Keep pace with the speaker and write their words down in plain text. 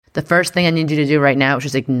The first thing I need you to do right now is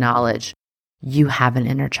just acknowledge you have an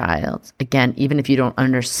inner child. Again, even if you don't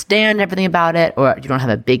understand everything about it, or you don't have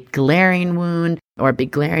a big glaring wound or a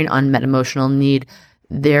big glaring unmet emotional need,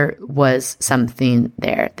 there was something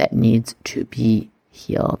there that needs to be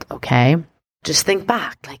healed, okay? Just think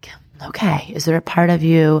back, like, okay, is there a part of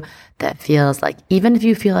you that feels like, even if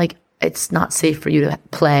you feel like it's not safe for you to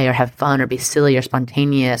play or have fun or be silly or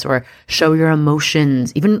spontaneous or show your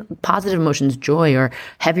emotions, even positive emotions, joy, or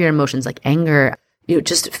heavier emotions like anger,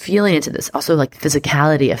 just feeling into this. Also like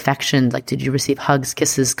physicality, affection, like did you receive hugs,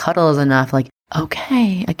 kisses, cuddles enough? Like,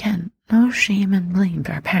 okay, again, no shame and blame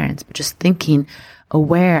for our parents, but just thinking,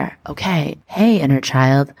 aware, okay, hey, inner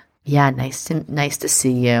child, yeah, nice to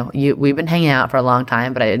see you. We've been hanging out for a long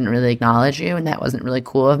time, but I didn't really acknowledge you, and that wasn't really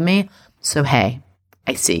cool of me. So hey,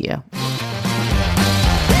 I see you.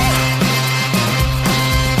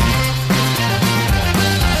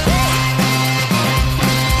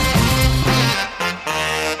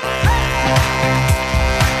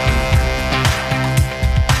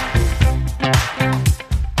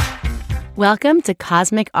 Welcome to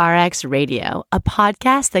Cosmic RX Radio, a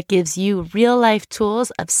podcast that gives you real-life tools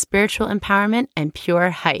of spiritual empowerment and pure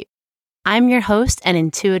hype. I'm your host and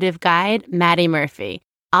intuitive guide, Maddie Murphy.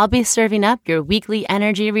 I'll be serving up your weekly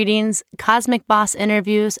energy readings, cosmic boss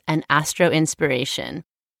interviews, and astro inspiration.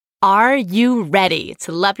 Are you ready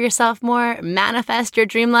to love yourself more, manifest your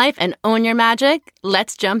dream life, and own your magic?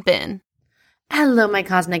 Let's jump in. Hello, my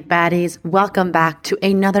cosmic baddies. Welcome back to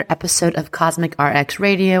another episode of Cosmic RX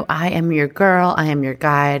Radio. I am your girl. I am your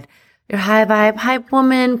guide, your high vibe, hype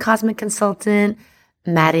woman, cosmic consultant,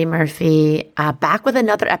 Maddie Murphy, back with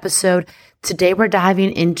another episode. Today, we're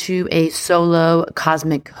diving into a solo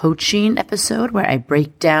cosmic coaching episode where I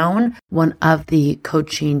break down one of the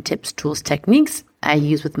coaching tips, tools, techniques I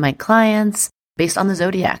use with my clients based on the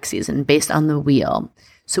zodiac season, based on the wheel.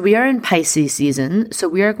 So we are in Pisces season. So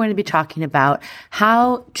we are going to be talking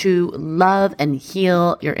how to love and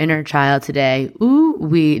heal your inner child today.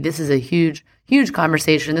 This is a huge, huge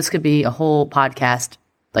conversation. This could be a whole podcast,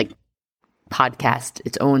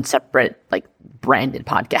 its own separate, branded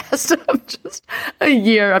podcast of just a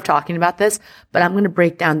year of talking about this. But I'm going to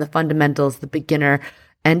break down the fundamentals, the beginner,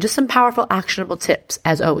 and just some powerful, actionable tips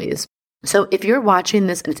as always. So if you're watching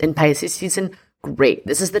this and it's in Pisces season, great.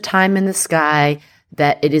 This is the time in the sky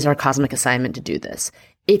that it is our cosmic assignment to do this.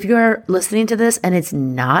 If you're listening to this and it's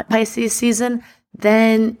not Pisces season,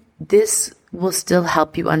 then this will still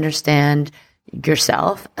help you understand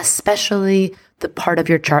yourself, especially the part of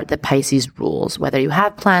your chart that Pisces rules, whether you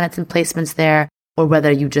have planets and placements there or whether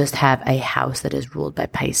you just have a house that is ruled by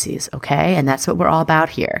Pisces, okay? And that's what we're all about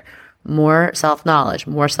here. More self-knowledge,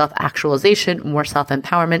 more self-actualization, more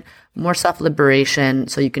self-empowerment, more self-liberation,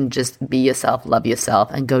 so you can just be yourself, love yourself,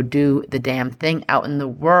 and go do the damn thing out in the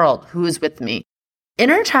world. Who is with me?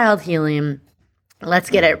 Inner child healing. Let's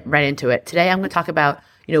get it right into it. Today, I'm going to talk about,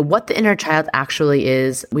 what the inner child actually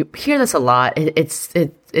is. We hear this a lot. It's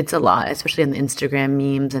a lot, especially on the Instagram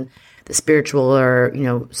memes and the spiritual or,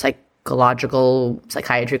 psychological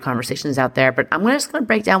psychiatry conversations out there. But I'm just going to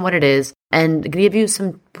break down what it is and give you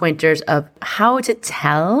some pointers of how to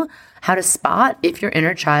tell, how to spot if your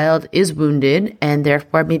inner child is wounded and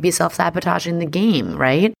therefore maybe self-sabotaging the game,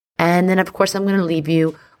 right? And then, of course, I'm going to leave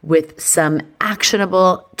you with some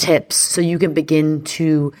actionable tips so you can begin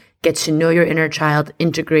to get to know your inner child,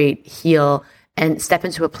 integrate, heal, and step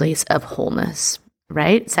into a place of wholeness,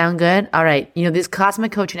 right? Sound good? All right. These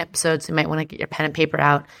cosmic coaching episodes, you might want to get your pen and paper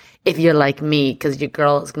out if you're like me, because your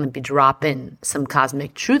girl is going to be dropping some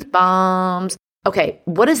cosmic truth bombs. Okay,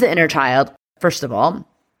 what is the inner child? First of all,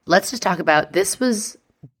 let's just talk about this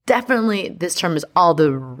term is all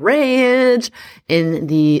the rage in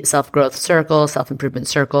the self-growth circles, self-improvement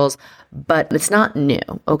circles, but it's not new,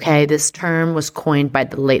 okay? This term was coined by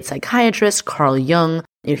the late psychiatrist Carl Jung.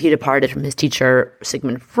 He departed from his teacher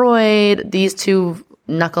Sigmund Freud. These two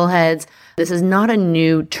knuckleheads. This is not a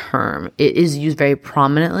new term. It is used very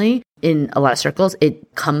prominently in a lot of circles.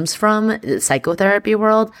 It comes from the psychotherapy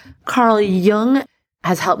world. Carl Jung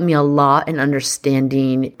has helped me a lot in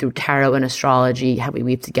understanding through tarot and astrology how we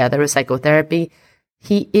weave together with psychotherapy.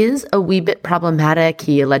 He is a wee bit problematic.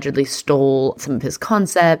 He allegedly stole some of his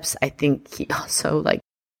concepts. I think he also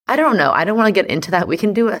I don't know. I don't want to get into that. We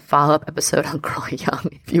can do a follow-up episode on Carl Jung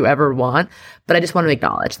if you ever want, but I just want to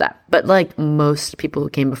acknowledge that. But like most people who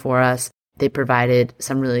came before us, they provided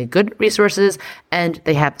some really good resources and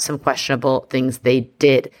they have some questionable things they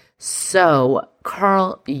did. So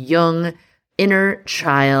Carl Jung, inner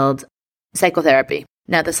child, psychotherapy.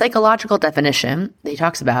 Now, the psychological definition that he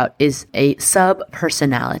talks about is a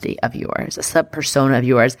sub-personality of yours, a sub-persona of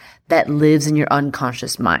yours that lives in your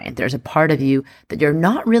unconscious mind. There's a part of you that you're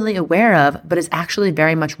not really aware of, but is actually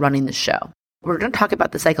very much running the show. We're going to talk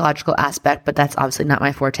about the psychological aspect, but that's obviously not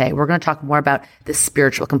my forte. We're going to talk more about the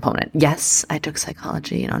spiritual component. Yes, I took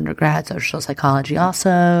psychology in undergrad, social psychology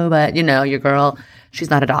also, but your girl,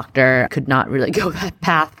 she's not a doctor, could not really go that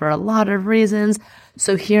path for a lot of reasons.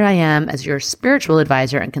 So here I am as your spiritual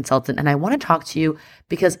advisor and consultant, and I want to talk to you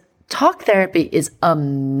because talk therapy is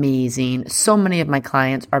amazing. So many of my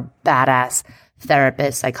clients are badass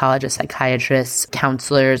therapists, psychologists, psychiatrists,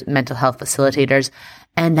 counselors, mental health facilitators,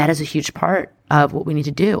 and that is a huge part of what we need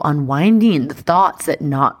to do, unwinding the thoughts that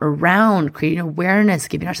knot around, creating awareness,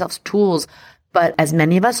 giving ourselves tools. But as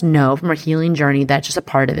many of us know from our healing journey, that's just a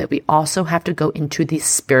part of it. We also have to go into the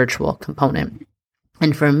spiritual component.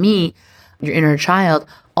 And for me, your inner child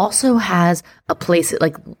also has a place it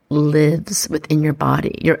lives within your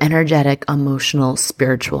body, your energetic, emotional,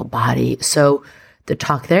 spiritual body. So the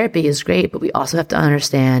talk therapy is great, but we also have to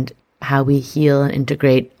understand how we heal and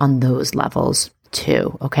integrate on those levels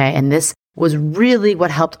too. Okay. And this was really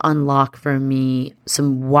what helped unlock for me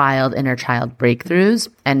some wild inner child breakthroughs.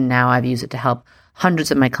 And now I've used it to help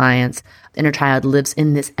hundreds of my clients. Inner child lives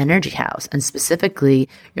in this energy house. And specifically,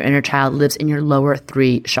 your inner child lives in your lower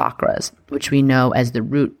 3 chakras, which we know as the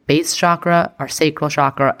root base chakra, our sacral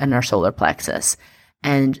chakra, and our solar plexus.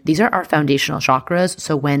 And these are our foundational chakras.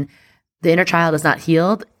 So when the inner child is not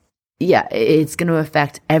healed, it's going to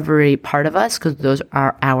affect every part of us because those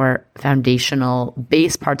are our foundational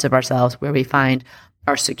base parts of ourselves where we find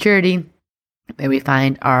our security, where we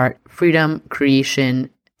find our freedom, creation,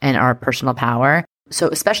 and our personal power. So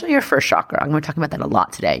especially your first chakra, I'm going to talk about that a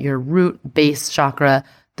lot today. Your root base chakra,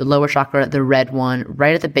 the lower chakra, the red one,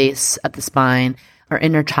 right at the base of the spine, our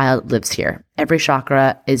inner child lives here. Every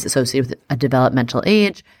chakra is associated with a developmental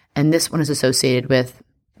age, and this one is associated with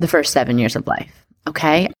the first 7 years of life.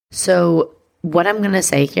 Okay? So what I'm going to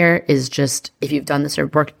say here is just, if you've done this or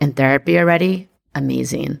worked in therapy already,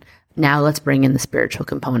 amazing. Now let's bring in the spiritual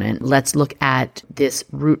component. Let's look at this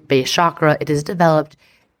root base chakra. It is developed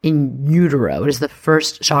in utero. It is the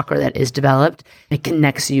first chakra that is developed. It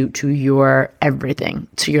connects you to your everything,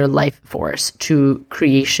 to your life force, to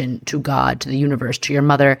creation, to God, to the universe, to your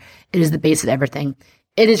mother. It is the base of everything.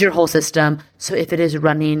 It is your whole system. So if it is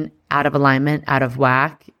running out of alignment, out of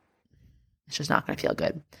whack, it's just not going to feel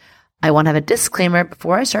good. I want to have a disclaimer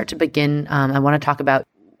before I start to begin. I want to talk about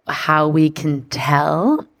how we can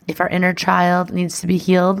tell if our inner child needs to be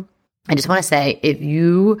healed. I just want to say, if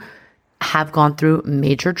you have gone through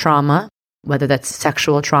major trauma, whether that's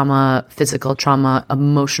sexual trauma, physical trauma,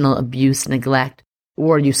 emotional abuse, neglect,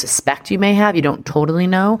 or you suspect you may have, you don't totally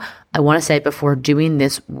know, I want to say before doing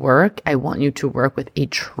this work, I want you to work with a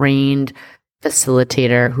trained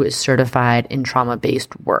facilitator who is certified in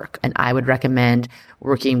trauma-based work. And I would recommend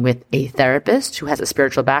working with a therapist who has a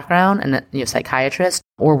spiritual background and a psychiatrist,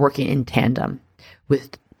 or working in tandem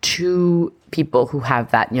with 2 people who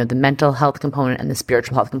have that, the mental health component and the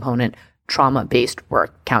spiritual health component, trauma-based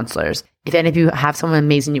work counselors. If any of you have someone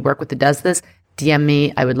amazing you work with that does this, DM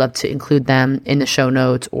me. I would love to include them in the show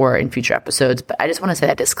notes or in future episodes. But I just want to say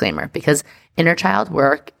that disclaimer because inner child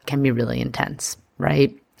work can be really intense,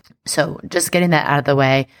 right? So just getting that out of the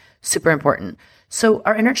way, super important. So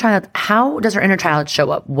our inner child, how does our inner child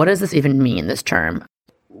show up? What does this even mean, this term?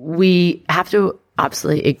 We have to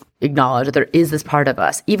obviously acknowledge that there is this part of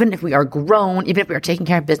us, even if we are grown, even if we are taking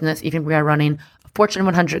care of business, even if we are running a Fortune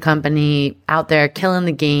 100 company out there, killing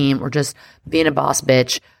the game, or just being a boss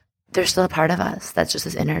bitch, there's still a part of us that's just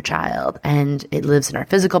this inner child. And it lives in our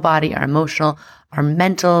physical body, our emotional, our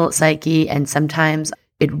mental psyche, and sometimes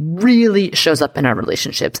it really shows up in our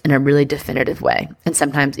relationships in a really definitive way, and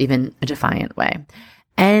sometimes even a defiant way.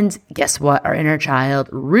 And guess what? Our inner child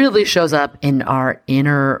really shows up in our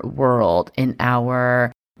inner world, in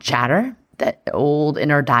our chatter, that old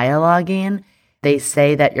inner dialoguing. They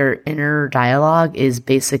say that your inner dialogue is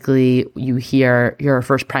basically you hear your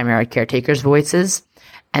first primary caretaker's voices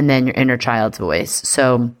and then your inner child's voice.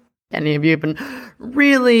 So any of you have been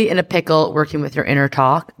really in a pickle working with your inner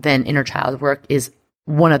talk, then inner child work is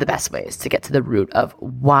one of the best ways to get to the root of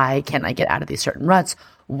why can't I get out of these certain ruts?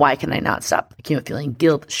 Why can I not stop feeling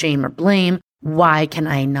guilt, shame, or blame? Why can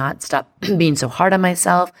I not stop being so hard on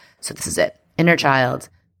myself? So this is it. Inner child.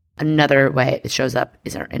 Another way it shows up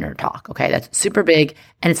is our inner talk. Okay, that's super big,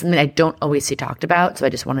 and it's something I don't always see talked about, so I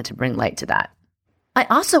just wanted to bring light to that. I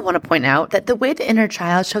also want to point out that the way the inner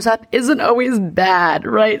child shows up isn't always bad,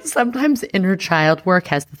 right? Sometimes inner child work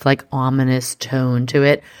has this ominous tone to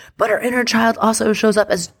it, but our inner child also shows up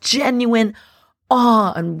as genuine,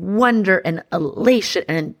 awe and wonder and elation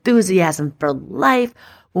and enthusiasm for life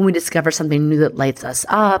when we discover something new that lights us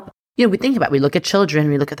up. We think about it. We look at children,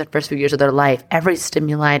 we look at the first few years of their life. Every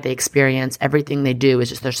stimuli they experience, everything they do is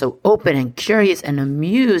just they're so open and curious and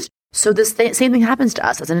amused. So this same thing happens to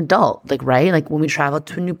us as an adult, right? Like when we travel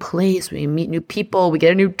to a new place, we meet new people, we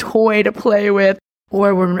get a new toy to play with,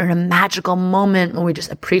 or we're in a magical moment when we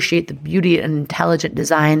just appreciate the beauty and intelligent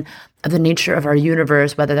design of the nature of our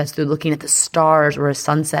universe, whether that's through looking at the stars or a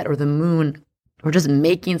sunset or the moon, or just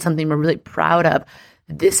making something we're really proud of.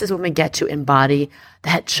 This is when we get to embody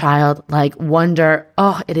that childlike wonder.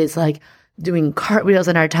 Oh, it is like doing cartwheels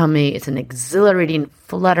in our tummy. It's an exhilarating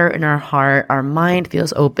flutter in our heart. Our mind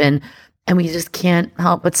feels open and we just can't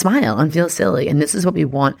help but smile and feel silly. And this is what we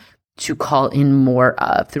want to call in more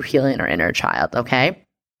of through healing our inner child, okay?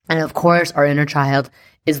 And of course, our inner child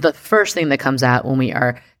is the first thing that comes out when we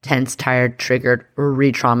are tense, tired, triggered, or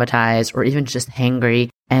re-traumatized, or even just hangry.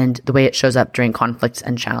 And the way it shows up during conflicts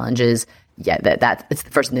and challenges, it's the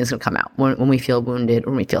first thing that's going to come out when we feel wounded,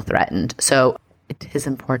 when we feel threatened. So it is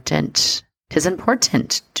important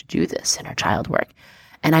to do this inner child work.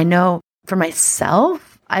 And I know for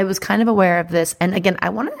myself, I was kind of aware of this. And again, I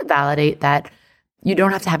wanted to validate that you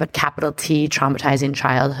don't have to have a capital T traumatizing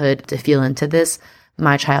childhood to feel into this.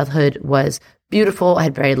 My childhood was beautiful. I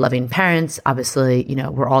had very loving parents. Obviously,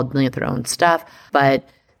 we're all dealing with their own stuff, but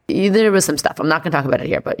there was some stuff. I'm not going to talk about it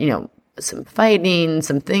here, but, some fighting,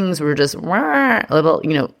 some things were just a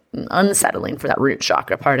little, unsettling for that root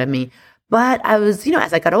chakra part of me. But I was,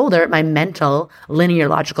 as I got older, my mental, linear,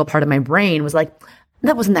 logical part of my brain was like,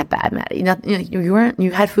 that wasn't that bad, Maddie.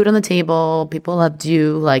 You had food on the table. People loved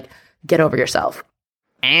you. Get over yourself.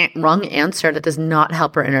 Wrong answer. That does not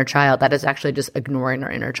help our inner child. That is actually just ignoring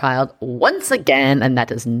our inner child once again. And that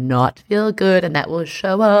does not feel good. And that will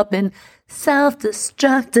show up in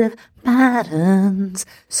self-destructive patterns.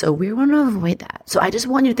 So we want to avoid that. So I just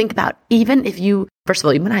want you to think about, even if you, first of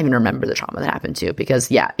all, you might not even remember the trauma that happened to you,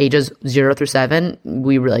 because ages 0 through 7,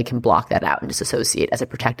 we really can block that out and disassociate as a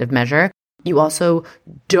protective measure. You also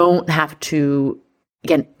don't have to,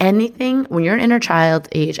 again, anything, when you're an inner child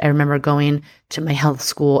age, I remember going to my health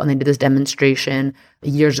school and they did this demonstration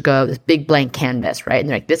years ago, this big blank canvas, right? And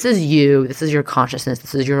they're like, this is you, this is your consciousness,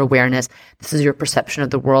 this is your awareness, this is your perception of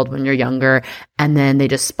the world when you're younger. And then they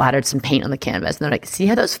just splattered some paint on the canvas. And they're like, see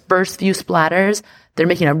how those first few splatters, they're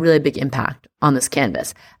making a really big impact on this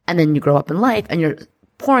canvas. And then you grow up in life and you're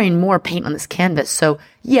pouring more paint on this canvas. So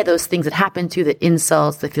those things that happen to you, the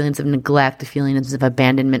insults, the feelings of neglect, the feelings of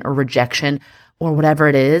abandonment or rejection, or whatever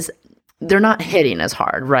it is, they're not hitting as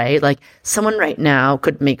hard, right? Like someone right now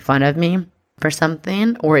could make fun of me for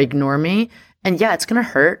something or ignore me. And it's going to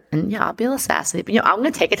hurt. And I'll be a little sassy. But I'm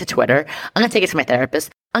going to take it to Twitter. I'm going to take it to my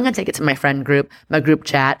therapist. I'm going to take it to my friend group, my group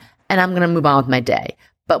chat, and I'm going to move on with my day.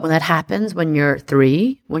 But when that happens, when you're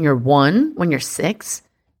 3, when you're 1, when you're 6,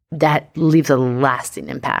 that leaves a lasting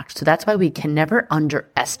impact. So that's why we can never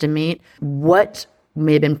underestimate what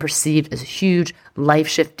may have been perceived as huge,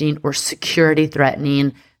 life-shifting, or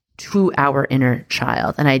security-threatening to our inner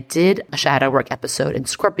child. And I did a shadow work episode in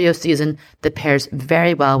Scorpio season that pairs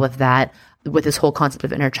very well with that, with this whole concept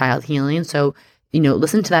of inner child healing. So,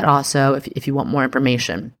 listen to that also if you want more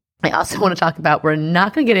information. I also want to talk about, we're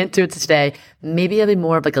not going to get into it today. Maybe it'll be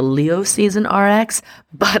more of like a Leo season RX,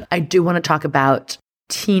 but I do want to talk about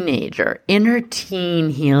teenager. Inner teen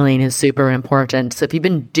healing is super important. So if you've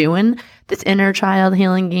been doing this inner child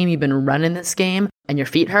healing game, you've been running this game and your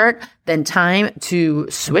feet hurt, then time to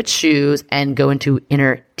switch shoes and go into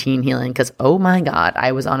inner teen healing. Because, oh my God,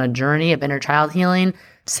 I was on a journey of inner child healing,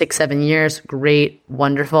 6-7 years, great,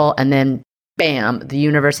 wonderful. And then bam, the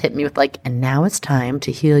universe hit me with and now it's time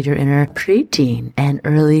to heal your inner preteen and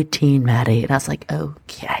early teen, Maddie. And I was like,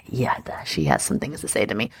 okay, she has some things to say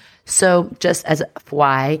to me. So just as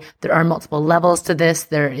why there are multiple levels to this,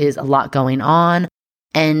 there is a lot going on.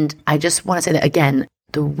 And I just want to say that, again,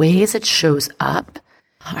 the ways it shows up,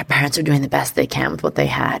 our parents are doing the best they can with what they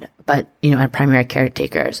had, but, and primary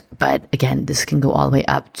caretakers. But again, this can go all the way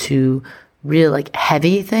up to real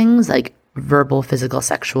heavy things like verbal, physical,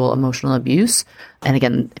 sexual, emotional abuse. And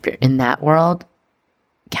again, if you're in that world,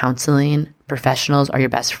 counseling professionals are your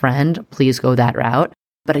best friend. Please go that route.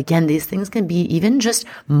 But again, these things can be even just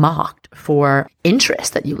mocked for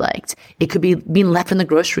interest that you liked. It could be being left in the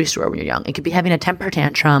grocery store when you're young. It could be having a temper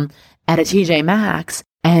tantrum at a TJ Maxx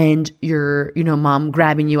and your, mom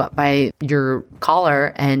grabbing you up by your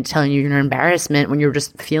collar and telling you you're an embarrassment when you're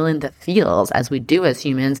just feeling the feels, as we do as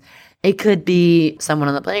humans. It could be someone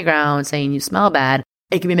on the playground saying you smell bad.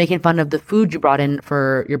 It could be making fun of the food you brought in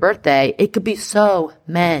for your birthday. It could be so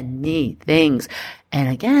many things. And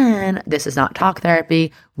again, this is not talk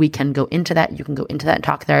therapy. We can go into that. You can go into that in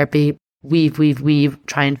talk therapy. Weave,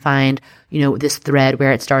 try and find, this thread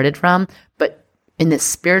where it started from. But in this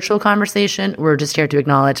spiritual conversation, we're just here to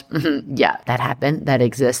acknowledge, yeah, that happened, that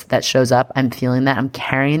exists, that shows up. I'm feeling that. I'm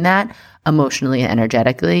carrying that emotionally and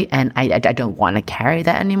energetically. And I don't want to carry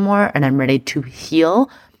that anymore. And I'm ready to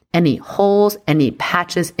heal any holes, any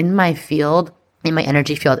patches in my field, in my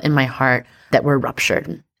energy field, in my heart that were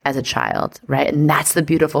ruptured as a child, right? And that's the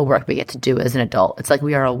beautiful work we get to do as an adult. It's like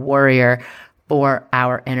we are a warrior for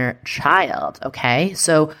our inner child, okay?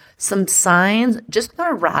 So some signs, just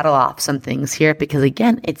gonna rattle off some things here because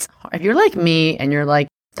again, it's hard. If you're like me and you're like,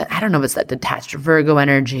 I don't know if it's that detached Virgo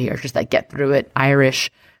energy or just that get through it Irish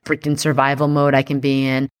freaking survival mode I can be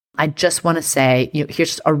in. I just want to say, here's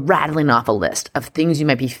just a rattling off a list of things you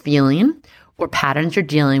might be feeling or patterns you're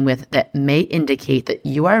dealing with that may indicate that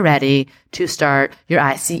you are ready to start your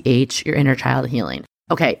ICH, your inner child healing.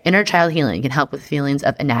 Okay, inner child healing can help with feelings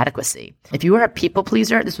of inadequacy. If you are a people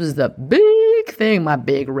pleaser, this was the big thing, my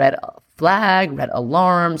big red flag, red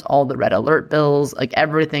alarms, all the red alert bills, like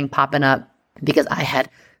everything popping up because I had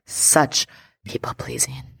such people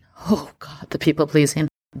pleasing. Oh God, the people pleasing.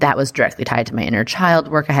 That was directly tied to my inner child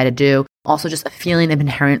work I had to do. Also just a feeling of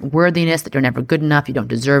inherent worthiness that you're never good enough. You don't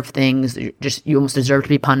deserve things. You almost deserve to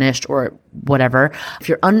be punished or whatever. If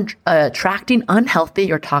you're attracting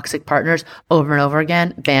unhealthy or toxic partners over and over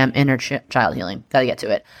again, bam, inner child healing. Gotta get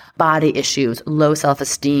to it. Body issues, low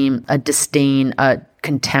self-esteem, a disdain, a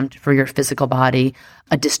contempt for your physical body,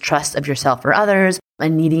 a distrust of yourself or others, a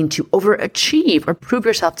needing to overachieve or prove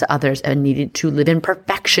yourself to others, and needing to live in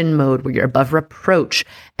perfection mode where you're above reproach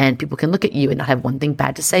and people can look at you and not have one thing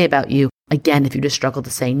bad to say about you. Again, if you just struggle to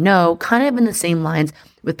say no, kind of in the same lines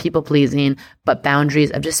with people pleasing, but boundaries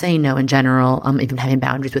of just saying no in general, even having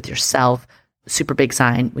boundaries with yourself, super big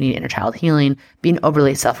sign. We need inner child healing. Being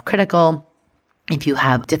overly self-critical. If you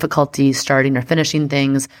have difficulty starting or finishing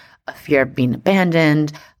things, a fear of being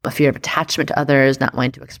abandoned, a fear of attachment to others, not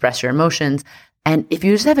wanting to express your emotions. And if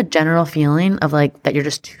you just have a general feeling of like that you're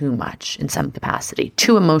just too much in some capacity,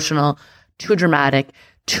 too emotional, too dramatic,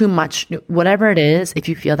 too much, whatever it is, if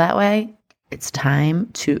you feel that way, it's time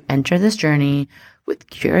to enter this journey with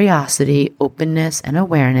curiosity, openness, and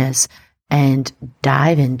awareness and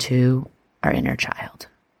dive into our inner child.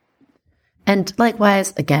 And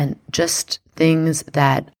likewise, again, just things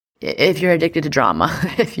that if you're addicted to drama,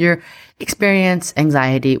 if you experience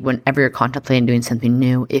anxiety whenever you're contemplating doing something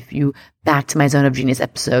new, if you, back to my Zone of Genius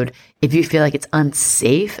episode, if you feel like it's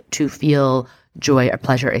unsafe to feel joy or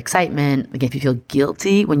pleasure or excitement, like if you feel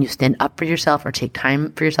guilty when you stand up for yourself or take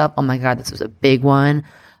time for yourself, oh my God, this was a big one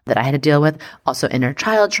that I had to deal with. Also, inner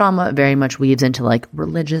child trauma very much weaves into like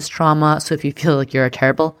religious trauma. So if you feel like you're a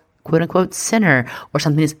terrible, quote unquote, sinner or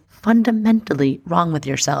something is fundamentally wrong with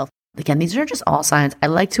yourself, again, these are just all signs. I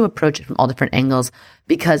like to approach it from all different angles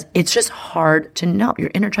because it's just hard to know.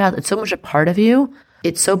 Your inner child, it's so much a part of you.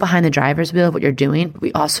 It's so behind the driver's wheel of what you're doing, but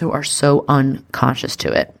we also are so unconscious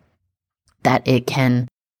to it that it can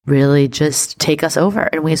really just take us over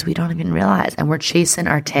in ways we don't even realize. And we're chasing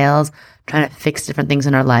our tails, trying to fix different things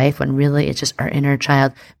in our life when really it's just our inner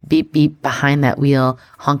child beep, beep behind that wheel,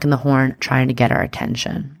 honking the horn, trying to get our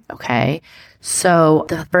attention. Okay. So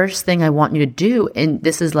the first thing I want you to do, and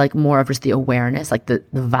this is like more of just the awareness, like the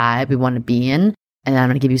vibe we want to be in. And I'm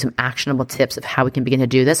going to give you some actionable tips of how we can begin to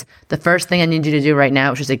do this. The first thing I need you to do right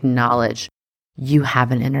now is just acknowledge you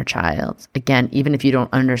have an inner child. Again, even if you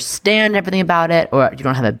don't understand everything about it, or you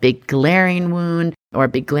don't have a big glaring wound or a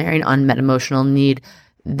big glaring unmet emotional need,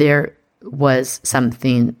 there was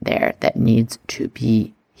something there that needs to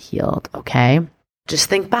be healed. Okay. Just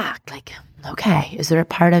think back, like, okay, is there a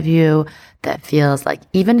part of you that feels like,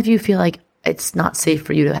 even if you feel like it's not safe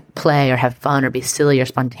for you to play or have fun or be silly or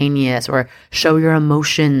spontaneous or show your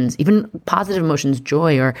emotions, even positive emotions,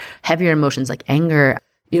 joy, or heavier emotions like anger,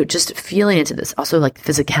 just feeling into this. Also like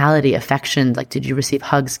physicality, affection, like did you receive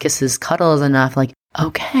hugs, kisses, cuddles enough? Like,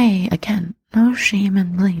 okay, again, no shame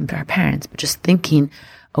and blame for our parents, but just thinking,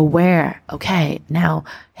 aware, okay, now,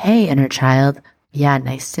 hey, inner child, yeah,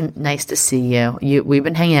 nice to see you. We've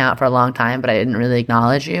been hanging out for a long time, but I didn't really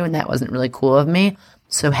acknowledge you, and that wasn't really cool of me.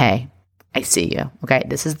 So hey, I see you. Okay,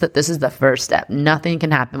 this is the first step. Nothing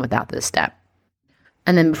can happen without this step.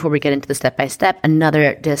 And then before we get into the step-by-step,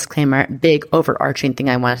 another disclaimer, big overarching thing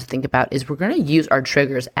I want us to think about is we're going to use our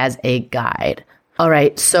triggers as a guide. All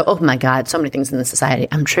right, so, oh my God, so many things in this society.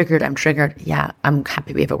 I'm triggered. Yeah, I'm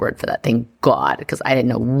happy we have a word for that, thank God, because I didn't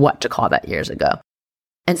know what to call that years ago.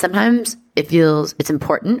 And sometimes it's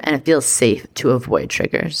important and it feels safe to avoid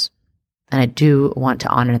triggers. And I do want to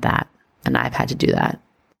honor that. And I've had to do that.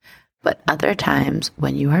 But other times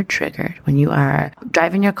when you are triggered, when you are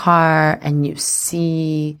driving your car and you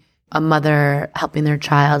see a mother helping their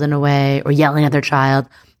child in a way or yelling at their child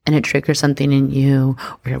and it triggers something in you,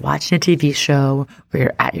 or you're watching a TV show, or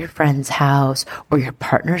you're at your friend's house, or your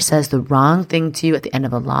partner says the wrong thing to you at the end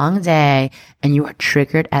of a long day and you are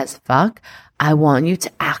triggered as fuck, I want you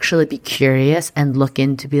to actually be curious and look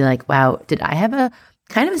in to be like, wow, did I have a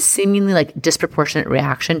kind of seemingly like disproportionate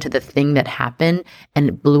reaction to the thing that happened and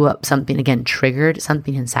it blew up something, again, triggered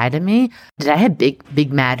something inside of me? Did I have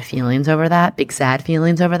big mad feelings over that? Big sad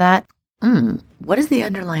feelings over that? What is the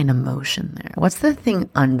underlying emotion there? What's the thing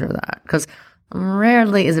under that? Because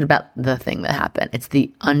rarely is it about the thing that happened. It's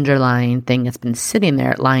the underlying thing that's been sitting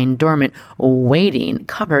there, lying dormant, waiting,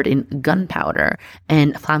 covered in gunpowder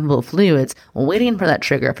and flammable fluids, waiting for that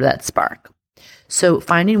trigger, for that spark. So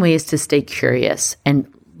finding ways to stay curious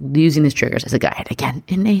and using these triggers as a guide, again,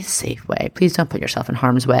 in a safe way. Please don't put yourself in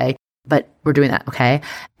harm's way, but we're doing that, okay?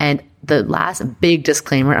 And the last big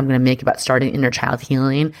disclaimer I'm going to make about starting inner child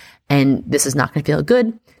healing, and this is not going to feel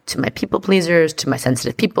good to my people pleasers, to my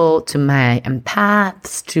sensitive people, to my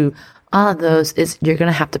empaths, to all of those, is you're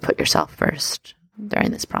going to have to put yourself first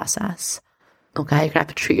during this process, okay? You're going to have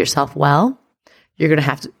to treat yourself well. You're going to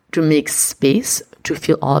have to make space to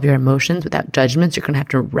feel all of your emotions without judgments. You're going to have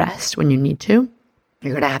to rest when you need to.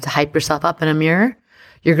 You're going to have to hype yourself up in a mirror.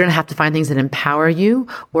 You're going to have to find things that empower you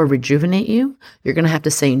or rejuvenate you. You're going to have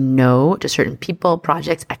to say no to certain people,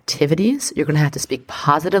 projects, activities. You're going to have to speak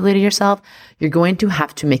positively to yourself. You're going to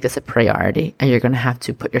have to make this a priority, and you're going to have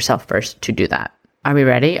to put yourself first to do that. Are we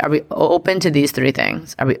ready? Are we open to these three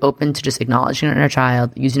things? Are we open to just acknowledging our inner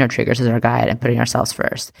child, using our triggers as our guide, and putting ourselves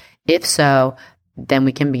first? If so, then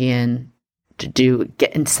we can begin to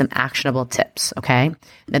get into some actionable tips, okay?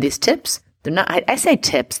 Now, these tips, they're not, I say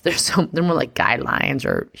tips, they're more like guidelines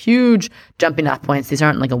or huge jumping off points. These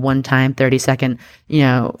aren't like a one-time 30-second,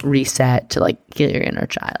 reset to like heal your inner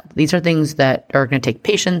child. These are things that are going to take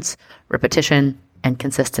patience, repetition, and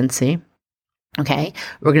consistency, okay?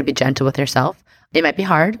 We're going to be gentle with yourself. It might be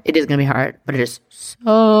hard. It is going to be hard, but it is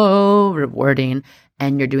so rewarding.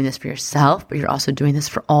 And you're doing this for yourself, but you're also doing this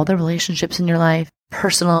for all the relationships in your life,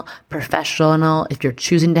 personal, professional. If you're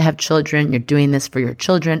choosing to have children, you're doing this for your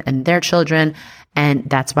children and their children. And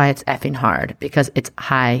that's why it's effing hard, because it's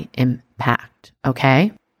high impact.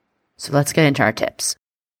 Okay. So let's get into our tips.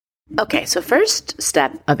 Okay. So first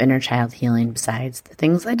step of inner child healing, besides the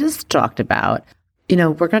things I just talked about,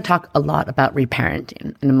 we're going to talk a lot about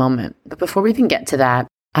reparenting in a moment. But before we even get to that,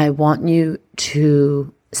 I want you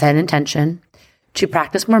to set an intention to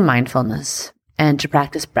practice more mindfulness and to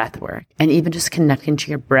practice breath work and even just connecting to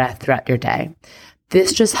your breath throughout your day.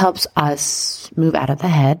 This just helps us move out of the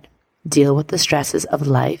head, deal with the stresses of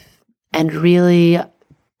life, and really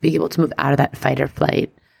be able to move out of that fight or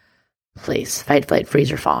flight place, fight, flight,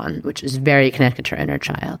 freeze, or fawn, which is very connected to our inner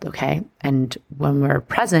child, okay? And when we're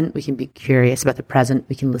present, we can be curious about the present.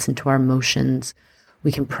 We can listen to our emotions.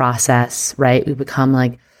 We can process, right? We become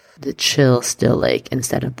like the chill, still lake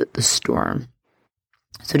instead of the storm.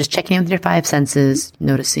 So just checking in with your five senses,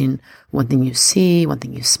 noticing one thing you see, one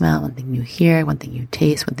thing you smell, one thing you hear, one thing you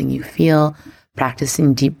taste, one thing you feel,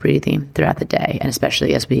 practicing deep breathing throughout the day, and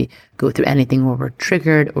especially as we go through anything where we're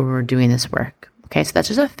triggered or we're doing this work. Okay, so that's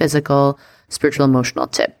just a physical, spiritual, emotional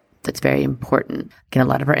tip that's very important. Again, a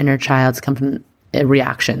lot of our inner childs come from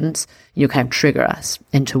reactions, kind of trigger us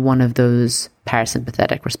into one of those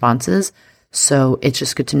parasympathetic responses. So it's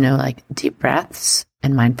just good to know, like, deep breaths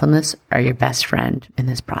and mindfulness are your best friend in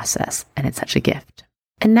this process, and it's such a gift.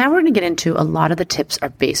 And now we're going to get into a lot of the tips are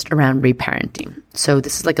based around reparenting. So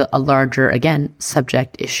this is like a larger, again,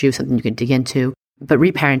 subject issue, something you can dig into. But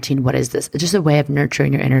reparenting, what is this? It's just a way of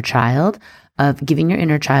nurturing your inner child, of giving your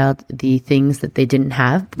inner child the things that they didn't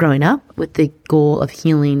have growing up, with the goal of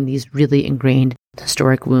healing these really ingrained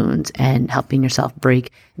historic wounds and helping yourself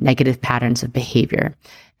break negative patterns of behavior.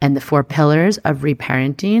 And the 4 pillars of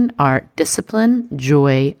reparenting are discipline,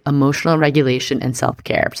 joy, emotional regulation, and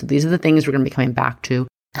self-care. So these are the things we're going to be coming back to,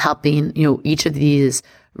 helping, each of these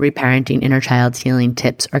reparenting inner child healing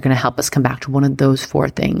tips are going to help us come back to one of those 4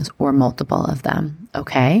 things or multiple of them.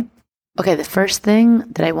 Okay. The first thing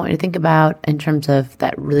that I want you to think about in terms of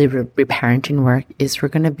that really reparenting work is we're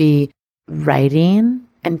going to be writing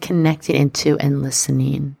and connecting into and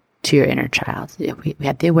listening to your inner child. We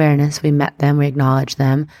had the awareness, we met them, we acknowledged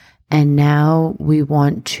them, and now we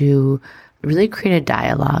want to really create a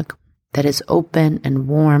dialogue that is open and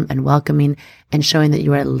warm and welcoming and showing that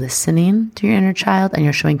you are listening to your inner child and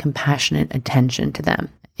you're showing compassionate attention to them,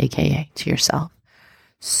 aka to yourself.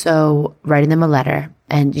 So writing them a letter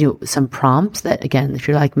and some prompts that, again, if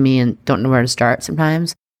you're like me and don't know where to start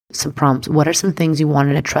sometimes, some prompts. What are some things you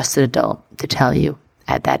wanted a trusted adult to tell you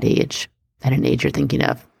at that age, at an age you're thinking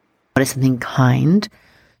of? What is something kind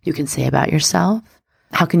you can say about yourself?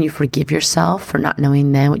 How can you forgive yourself for not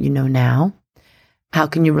knowing then what you know now? How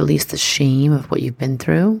can you release the shame of what you've been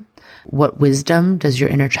through? What wisdom does your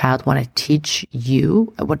inner child want to teach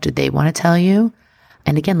you? What do they want to tell you?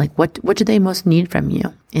 And again, like what do they most need from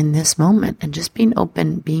you in this moment? And just being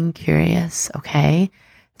open, being curious, okay,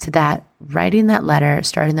 to that, writing that letter,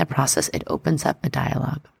 starting that process, it opens up a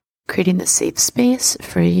dialogue. Creating the safe space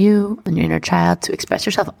for you and your inner child to express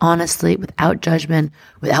yourself honestly, without judgment,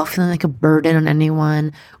 without feeling like a burden on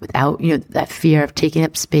anyone, without, that fear of taking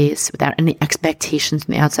up space, without any expectations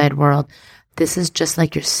from the outside world. This is just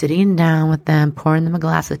like you're sitting down with them, pouring them a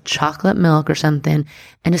glass of chocolate milk or something,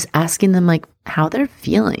 and just asking them like how they're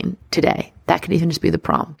feeling today. That could even just be the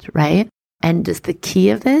prompt, right? And just the key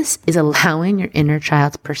of this is allowing your inner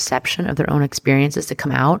child's perception of their own experiences to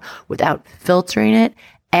come out without filtering it,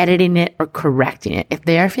 editing it, or correcting it. If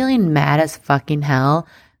they are feeling mad as fucking hell,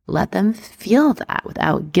 let them feel that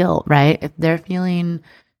without guilt, right? If they're feeling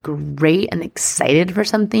great and excited for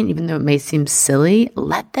something, even though it may seem silly,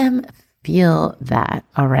 let them feel that,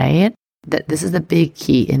 all right? That this is the big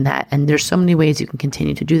key in that. And there's so many ways you can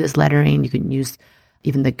continue to do this lettering. You can use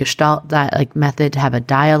even the Gestalt method to have a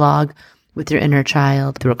dialogue with your inner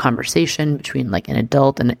child through a conversation between like an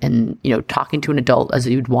adult and talking to an adult as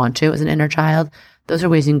you'd want to as an inner child. Those are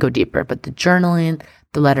ways you can go deeper, but the journaling,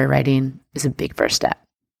 the letter writing is a big first step.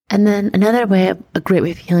 And then another way, a great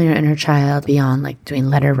way of healing your inner child beyond like doing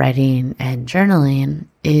letter writing and journaling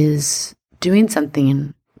is doing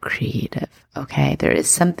something creative. Okay. There is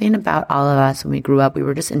something about all of us when we grew up, we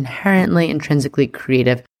were just intrinsically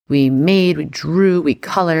creative. We made, we drew, we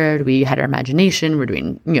colored, we had our imagination. We're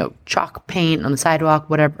doing, chalk paint on the sidewalk,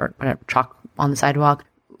 whatever, chalk on the sidewalk.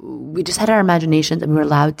 We just had our imaginations and we were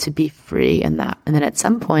allowed to be free in that. And then at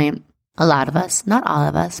some point, a lot of us, not all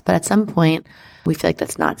of us, but at some point, we feel like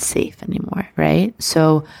that's not safe anymore, right?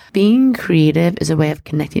 So being creative is a way of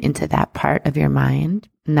connecting into that part of your mind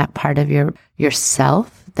and that part of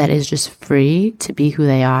yourself that is just free to be who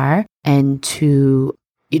they are and to,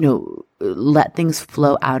 let things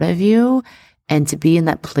flow out of you and to be in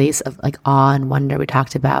that place of like awe and wonder we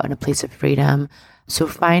talked about, in a place of freedom. So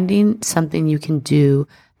finding something you can do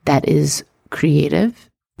that is creative,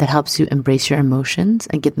 that helps you embrace your emotions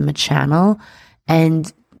and give them a channel,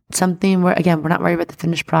 and something where, again, we're not worried about the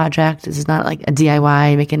finished project. This is not like a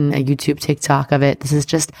DIY, making a YouTube TikTok of it. This is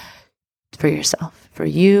just for yourself, for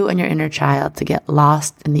you and your inner child to get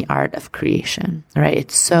lost in the art of creation, all right?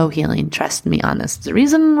 It's so healing. Trust me on this. It's the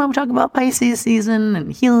reason why we talk about Pisces season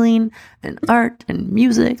and healing and art and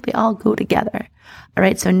music. They all go together, all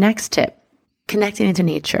right? So next tip, connecting into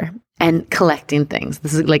nature and collecting things.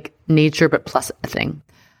 This is like nature, but plus a thing.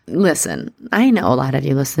 Listen, I know a lot of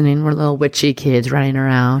you listening were little witchy kids running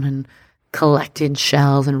around and collecting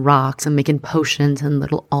shells and rocks and making potions and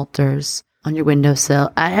little altars on your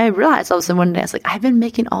windowsill. I realized all of a sudden one day, I was like, I've been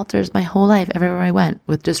making altars my whole life everywhere I went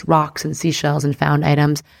with just rocks and seashells and found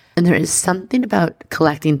items. And there is something about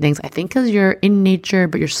collecting things, I think because you're in nature,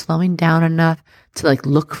 but you're slowing down enough to like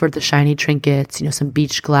look for the shiny trinkets, some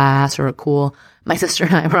beach glass or my sister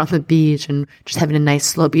and I were on the beach and just having a nice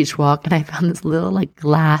slow beach walk. And I found this little like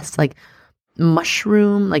glass, like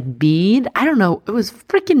mushroom, like bead. I don't know. It was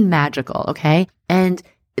freaking magical. Okay. And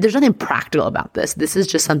there's nothing practical about this. This is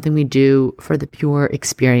just something we do for the pure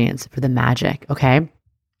experience, for the magic. Okay.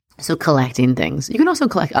 So collecting things. You can also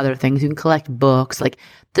collect other things. You can collect books. Like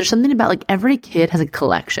there's something about like every kid has a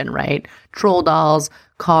collection, right? Troll dolls,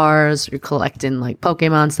 cars, you're collecting like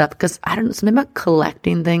Pokemon stuff. Because I don't know, something about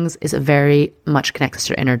collecting things is a very much connected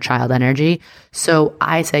to inner child energy. So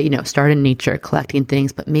I say, start in nature, collecting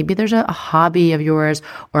things, but maybe there's a hobby of yours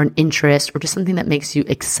or an interest or just something that makes you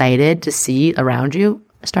excited to see around you.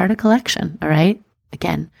 Start a collection. All right.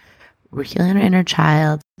 Again, we're healing our inner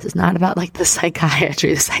child. This is not about like the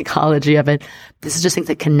psychiatry, the psychology of it. This is just things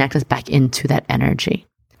that connect us back into that energy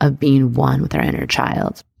of being one with our inner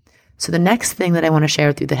child. So the next thing that I want to share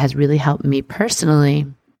with you that has really helped me personally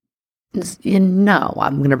is, I'm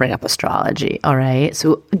going to bring up astrology. All right.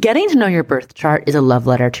 So getting to know your birth chart is a love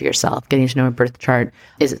letter to yourself. Getting to know a birth chart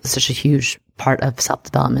is such a huge part of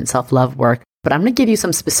self-development, self-love work. But I'm going to give you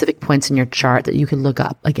some specific points in your chart that you can look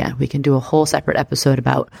up. Again, we can do a whole separate episode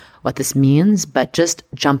about what this means, but just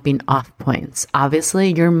jumping off points.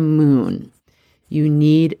 Obviously, your moon, you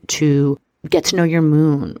need to get to know your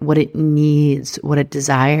moon, what it needs, what it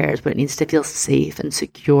desires, what it needs to feel safe and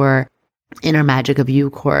secure. In our Magic of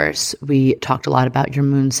You course, we talked a lot about your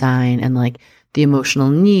moon sign and like the emotional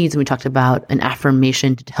needs. And we talked about an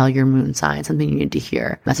affirmation to tell your moon sign, something you need to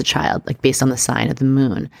hear as a child, like based on the sign of the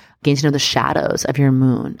moon. Getting to know the shadows of your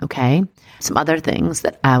moon, okay? Some other things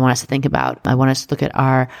that I want us to think about. I want us to look at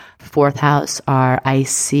our 4th house, our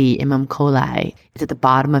IC, Imam Kolai. It's at the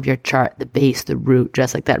bottom of your chart, the base, the root,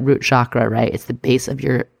 just like that root chakra, right? It's the base of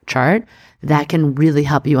your chart. That can really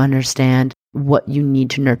help you understand what you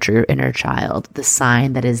need to nurture your inner child, the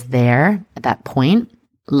sign that is there at that point.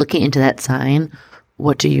 Looking into that sign,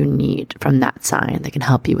 what do you need from that sign that can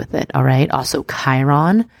help you with it, all right? Also,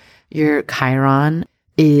 Chiron. Your Chiron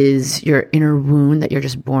is your inner wound that you're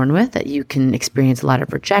just born with, that you can experience a lot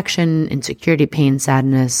of rejection, insecurity, pain,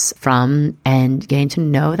 sadness from, and getting to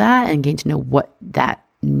know that and getting to know what that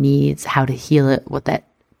needs, how to heal it, what that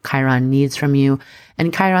Chiron needs from you.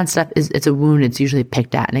 And Chiron stuff it's a wound. It's usually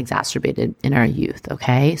picked at and exacerbated in our youth.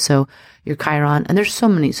 Okay. So your Chiron, and there's so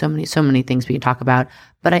many things we can talk about,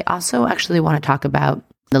 but I also actually want to talk about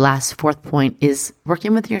the last 4th point is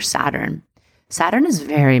working with your Saturn. Saturn is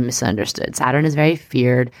very misunderstood. Saturn is very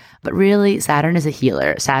feared, but really Saturn is a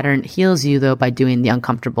healer. Saturn heals you though by doing the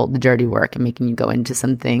uncomfortable, the dirty work and making you go into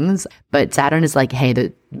some things. But Saturn is like, hey,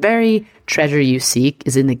 the very treasure you seek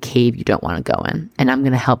is in the cave you don't want to go in. And I'm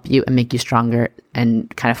going to help you and make you stronger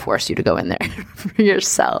and kind of force you to go in there for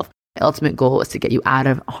yourself. The ultimate goal is to get you out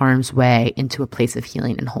of harm's way into a place of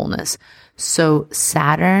healing and wholeness. So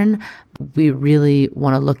Saturn, we really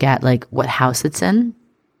want to look at like what house it's in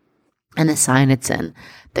and the sign it's in.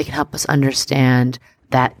 They can help us understand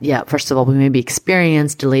that, yeah, first of all, we maybe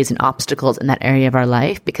experience delays and obstacles in that area of our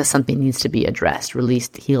life because something needs to be addressed,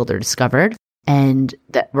 released, healed, or discovered. And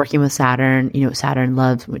that working with Saturn, Saturn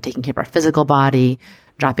loves taking care of our physical body,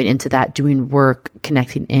 dropping into that, doing work,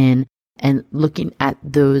 connecting in, and looking at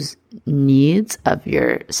those needs of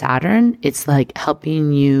your Saturn. It's like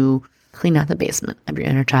helping you clean out the basement of your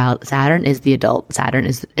inner child. Saturn is the adult.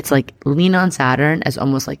 It's like lean on Saturn as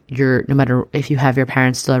almost like no matter if you have your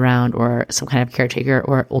parents still around or some kind of caretaker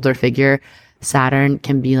or older figure, Saturn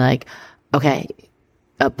can be like, okay,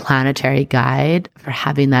 a planetary guide for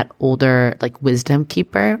having that older like wisdom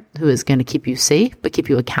keeper who is going to keep you safe, but keep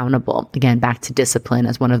you accountable. Again, back to discipline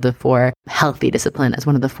as one of the 4, healthy discipline as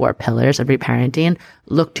one of the 4 pillars of reparenting.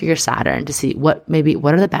 Look to your Saturn to see what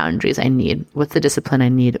are the boundaries I need? What's the discipline I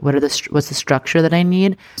need? What's the structure that I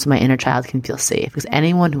need so my inner child can feel safe? Because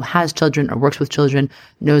anyone who has children or works with children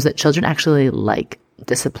knows that children actually like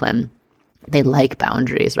discipline. They like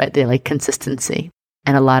boundaries, right? They like consistency.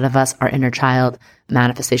 And a lot of us, our inner child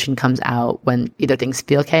manifestation comes out when either things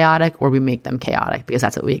feel chaotic or we make them chaotic because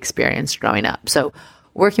that's what we experienced growing up. So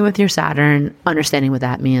working with your Saturn, understanding what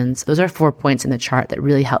that means, those are 4 points in the chart that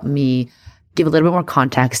really help me give a little bit more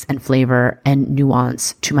context and flavor and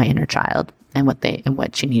nuance to my inner child and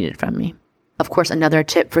what she needed from me. Of course, another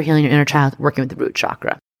tip for healing your inner child, working with the root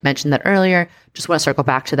chakra. Mentioned that earlier, just want to circle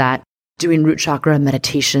back to that. Doing root chakra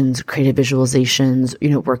meditations, creative visualizations,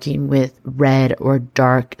 working with red or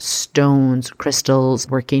dark stones, crystals,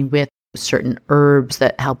 working with certain herbs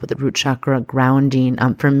that help with the root chakra, grounding.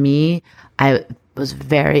 For me, I was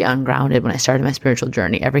very ungrounded when I started my spiritual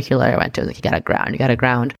journey. Every healer I went to was like, you got to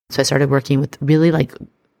ground. So I started working with really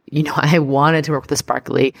I wanted to work with the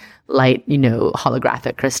sparkly light,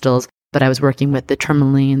 holographic crystals, but I was working with the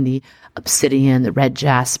tourmaline, the obsidian, the red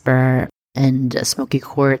jasper, and smoky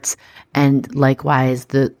quartz. And likewise,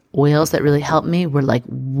 the oils that really helped me were like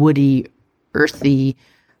woody, earthy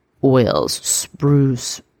oils,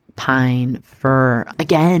 spruce, pine, fir.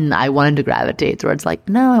 Again, I wanted to gravitate towards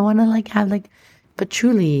no, I want to have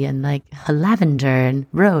patchouli and lavender and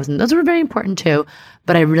rose. And those were very important too,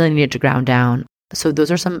 but I really needed to ground down. So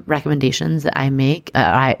those are some recommendations that I make,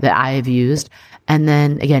 that I have used. And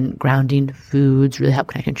then again, grounding foods really help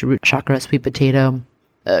connect to root chakra, sweet potato,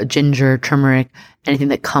 ginger, turmeric, anything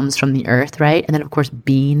that comes from the earth, right? And then of course,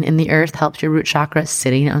 being in the earth helps your root chakra,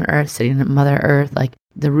 sitting on earth, sitting on Mother Earth.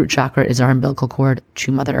 The root chakra is our umbilical cord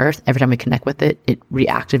to Mother Earth. Every time we connect with it, it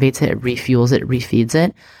reactivates it, it refuels it, it refeeds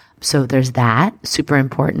it. So there's that, super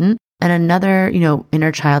important. And another,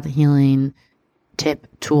 inner child healing tip,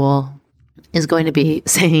 tool is going to be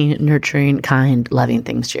saying nurturing, kind, loving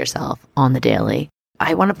things to yourself on the daily.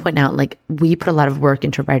 I want to point out, we put a lot of work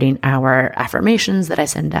into writing our affirmations that I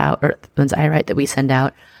send out, or the ones I write that we send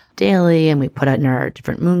out daily, and we put out in our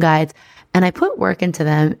different moon guides. And I put work into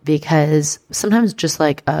them because sometimes just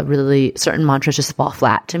really certain mantras just fall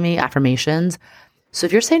flat to me, affirmations. So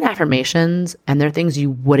if you're saying affirmations and they're things you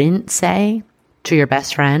wouldn't say to your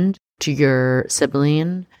best friend, to your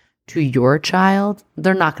sibling, to your child,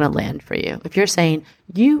 they're not going to land for you. If you're saying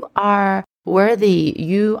you are worthy,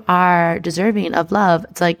 you are deserving of love,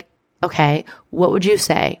 it's okay, what would you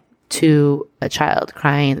say to a child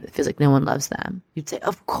crying that feels like no one loves them, you'd say,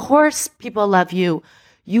 of course people love you.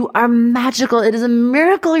 You are magical. It is a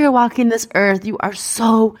miracle you're walking this earth. You are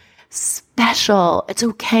so special. It's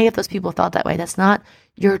okay if those people felt that way. That's not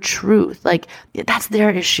your truth. Like, that's their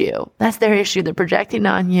issue. That's their issue. They're projecting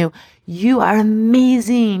on you. You are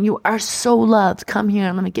amazing. You are so loved. Come here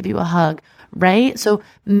and let me give you a hug. Right? So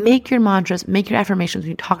make your mantras, make your affirmations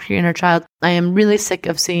when you talk to your inner child. I am really sick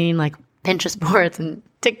of seeing like Pinterest boards and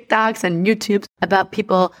TikToks and YouTubes about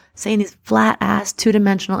people saying these flat ass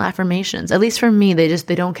 2-dimensional affirmations. At least for me, they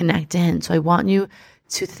don't connect in. So I want you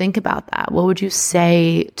to think about that. What would you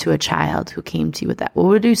say to a child who came to you with that? What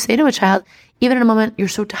would you say to a child, even in a moment you're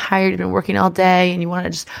so tired, you've been working all day and you want to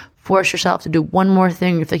just force yourself to do one more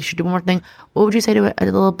thing, you feel like you should do one more thing? What would you say to a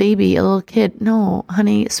little baby, a little kid? No,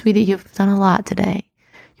 honey, sweetie, you've done a lot today.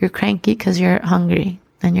 You're cranky because you're hungry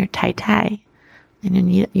and you're tie-tie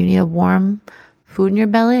and you need a warm food in your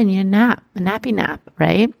belly and you need a nappy nap,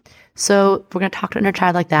 right? So we're going to talk to an inner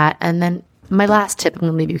child like that. And then my last tip, I'm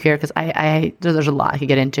going to leave you here because there's a lot I could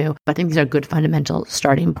get into, but I think these are good fundamental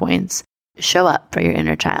starting points. Show up for your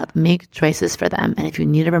inner child. Make choices for them. And if you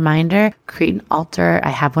need a reminder, create an altar. I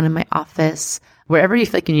have one in my office, wherever you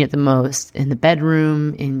feel like you need it the most, in the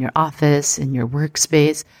bedroom, in your office, in your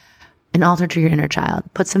workspace. An altar to your inner child.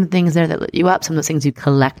 Put some things there that lit you up, some of those things you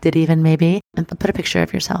collected even maybe, and put a picture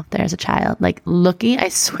of yourself there as a child. Like looking, I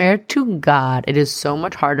swear to God, it is so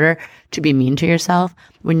much harder to be mean to yourself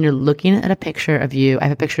when you're looking at a picture of you. I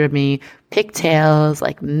have a picture of me, pigtails,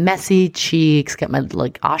 like messy cheeks, got my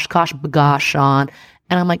like Oshkosh bagosh on,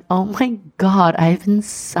 and I'm like, oh my God, I've been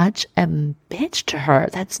such a bitch to her.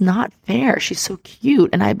 That's not fair. She's so cute.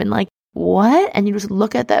 And I've been like, what? And you just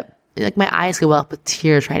look at that. Like my eyes go well up with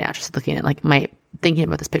tears right now, just looking at like thinking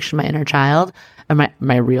about this picture of my inner child or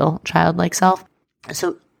my real childlike self.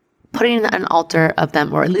 So putting an altar of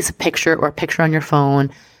them, or at least a picture on your phone,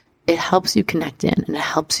 it helps you connect in and it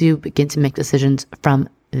helps you begin to make decisions from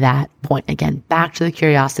that point. Again, back to the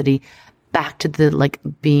curiosity, back to the like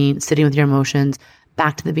sitting with your emotions,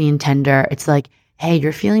 back to the being tender. It's like, hey,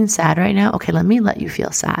 you're feeling sad right now. Okay, let me let you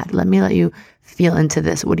feel sad. Let me let you feel into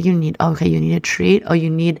this. What do you need? Oh, okay, you need a treat. Oh,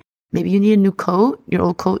 maybe you need a new coat. Your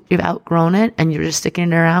old coat, you've outgrown it and you're just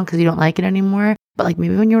sticking it around because you don't like it anymore. But like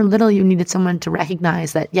maybe when you were little, you needed someone to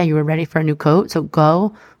recognize that, yeah, you were ready for a new coat. So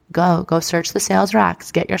go search the sales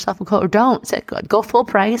racks, get yourself a coat, or don't. Go full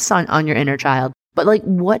price on your inner child. But like,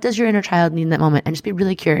 what does your inner child need in that moment? And just be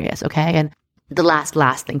really curious, okay? And the last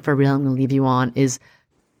thing for real I'm going to leave you on is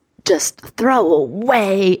just throw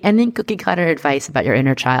away any cookie cutter advice about your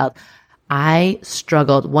inner child. I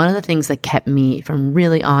struggled. One of the things that kept me from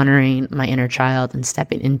really honoring my inner child and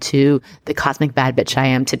stepping into the cosmic bad bitch I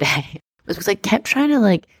am today was because I kept trying to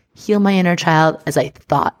like heal my inner child as I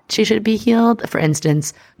thought she should be healed. For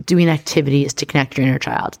instance, doing activities to connect your inner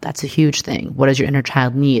child. That's a huge thing. What does your inner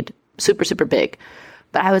child need? Super, super big.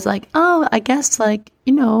 But I was like, oh, I guess like,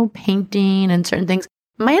 painting and certain things.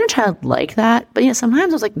 My inner child liked that. But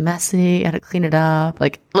sometimes I was like messy. I had to clean it up.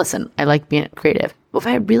 Like, listen, I like being creative. But if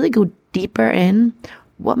I really go deeper in,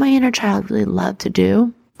 what my inner child really loved to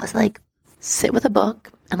do was like sit with a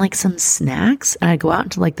book and like some snacks. And I'd go out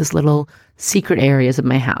into like this little secret areas of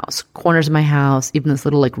my house, corners of my house, even this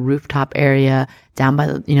little like rooftop area down by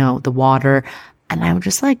the water. And I would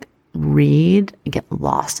just like read and get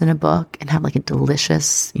lost in a book and have like a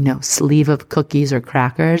delicious, sleeve of cookies or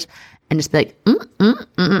crackers and just be like,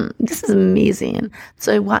 this is amazing.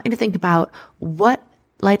 So I want you to think about what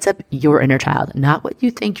lights up your inner child, not what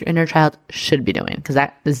you think your inner child should be doing, because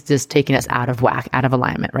that is just taking us out of whack, out of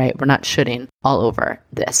alignment, right? We're not shoulding all over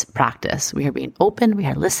this practice. We are being open, we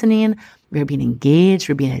are listening, we are being engaged,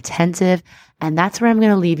 we're being attentive, and that's where I'm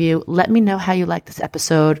going to leave you. Let me know how you like this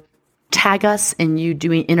episode. Tag us in you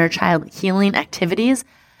doing inner child healing activities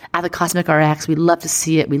at the Cosmic RX. We'd love to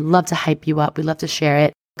see it. We love to hype you up. We love to share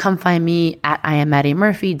it. Come find me at I am Maddie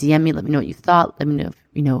Murphy. DM me. Let me know what you thought. Let me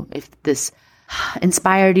know if this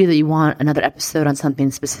inspired you, that you want another episode on something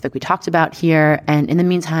specific we talked about here. And in the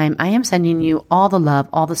meantime, I am sending you all the love,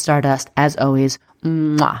 all the stardust, as always.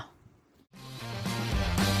 Mwah.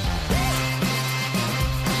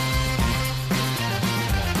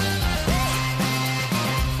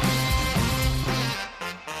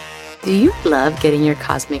 Do you love getting your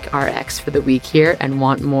Cosmic RX for the week here and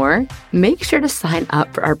want more? Make sure to sign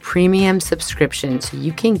up for our premium subscription so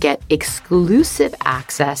you can get exclusive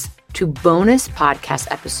access to bonus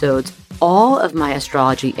podcast episodes, all of my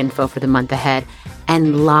astrology info for the month ahead,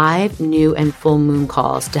 and live new and full moon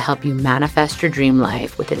calls to help you manifest your dream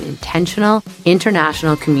life with an intentional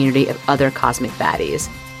international community of other cosmic baddies.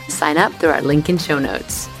 Sign up through our link in show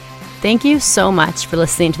notes. Thank you so much for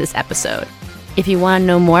listening to this episode. If you want to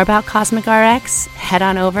know more about Cosmic RX, head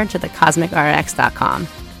on over to thecosmicrx.com.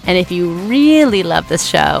 And if you really love this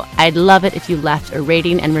show, I'd love it if you left a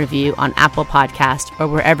rating and review on Apple Podcasts or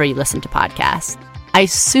wherever you listen to podcasts. I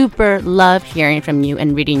super love hearing from you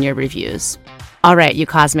and reading your reviews. All right, you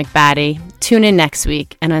cosmic baddie, tune in next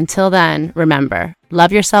week. And until then, remember,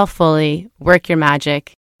 love yourself fully, work your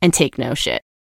magic, and take no shit.